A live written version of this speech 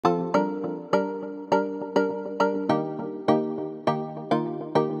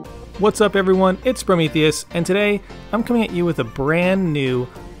What's up everyone, it's Sprometheus, and today I'm coming at you with a brand new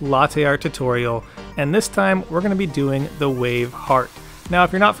latte art tutorial, and this time we're going to be doing the wave heart. Now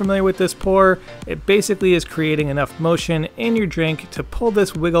if you're not familiar with this pour, it basically is creating enough motion in your drink to pull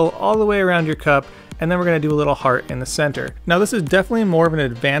this wiggle all the way around your cup, and then we're going to do a little heart in the center. Now this is definitely more of an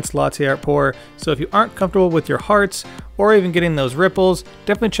advanced latte art pour, so if you aren't comfortable with your hearts or even getting those ripples,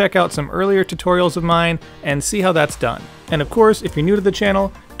 definitely check out some earlier tutorials of mine and see how that's done. And of course, if you're new to the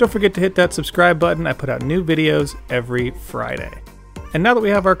channel, don't forget to hit that subscribe button. I put out new videos every Friday. And now that we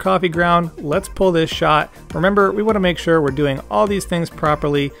have our coffee ground, let's pull this shot. Remember, we want to make sure we're doing all these things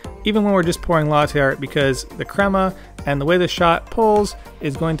properly, even when we're just pouring latte art, because the crema and the way the shot pulls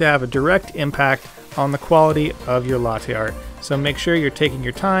is going to have a direct impact on the quality of your latte art. So make sure you're taking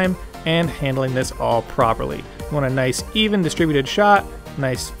your time and handling this all properly. You want a nice, even distributed shot,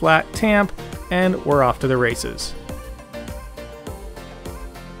 nice flat tamp, and we're off to the races.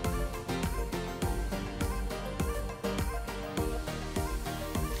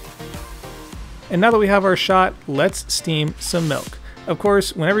 And now that we have our shot, let's steam some milk. Of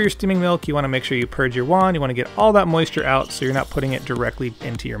course, whenever you're steaming milk, you want to make sure you purge your wand. You want to get all that moisture out so you're not putting it directly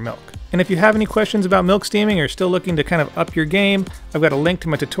into your milk. And if you have any questions about milk steaming or still looking to kind of up your game, I've got a link to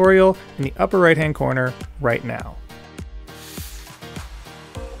my tutorial in the upper right hand corner right now.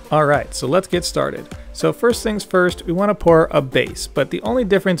 Alright, so let's get started. So first things first, we want to pour a base, but the only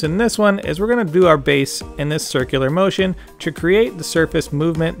difference in this one is we're going to do our base in this circular motion to create the surface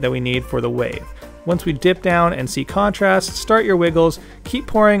movement that we need for the wave. Once we dip down and see contrast, start your wiggles, keep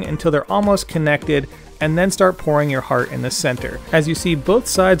pouring until they're almost connected, and then start pouring your heart in the center. As you see both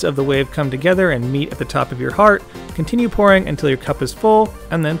sides of the wave come together and meet at the top of your heart, continue pouring until your cup is full,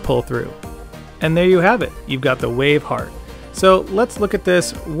 and then pull through. And there you have it, you've got the wave heart. So let's look at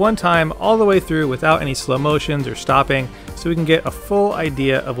this one time all the way through without any slow motions or stopping, so we can get a full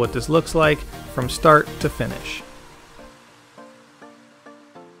idea of what this looks like from start to finish.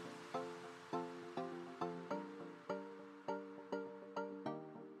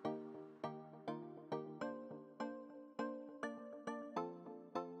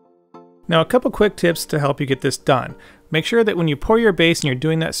 Now a couple quick tips to help you get this done. Make sure that when you pour your base and you're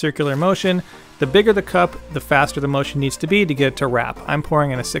doing that circular motion, the bigger the cup, the faster the motion needs to be to get it to wrap. I'm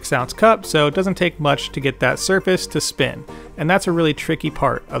pouring in a 6-ounce cup, so it doesn't take much to get that surface to spin. And that's a really tricky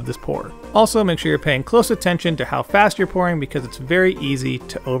part of this pour. Also, make sure you're paying close attention to how fast you're pouring because it's very easy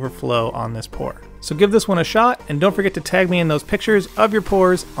to overflow on this pour. So give this one a shot, and don't forget to tag me in those pictures of your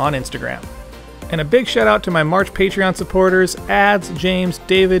pours on Instagram. And a big shout out to my March Patreon supporters, Ads, James,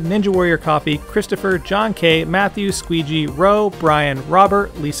 David, Ninja Warrior Coffee, Christopher, John K, Matthew, Squeegee, Ro, Brian,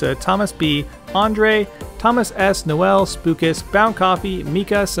 Robert, Lisa, Thomas B, Andre, Thomas S, Noel, Spookus, Bound Coffee,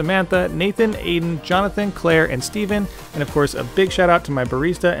 Mika, Samantha, Nathan, Aiden, Jonathan, Claire, and Steven. And of course, a big shout out to my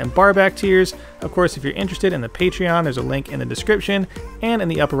barista and barback tiers. Of course, if you're interested in the Patreon, there's a link in the description and in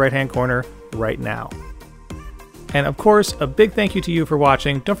the upper right hand corner right now. And of course, a big thank you to you for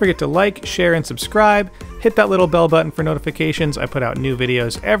watching. Don't forget to like, share, and subscribe. Hit that little bell button for notifications. I put out new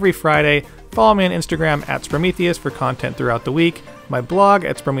videos every Friday. Follow me on Instagram at Sprometheus for content throughout the week, my blog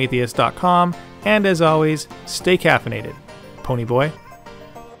at Sprometheus.com, and as always, stay caffeinated. Pony boy.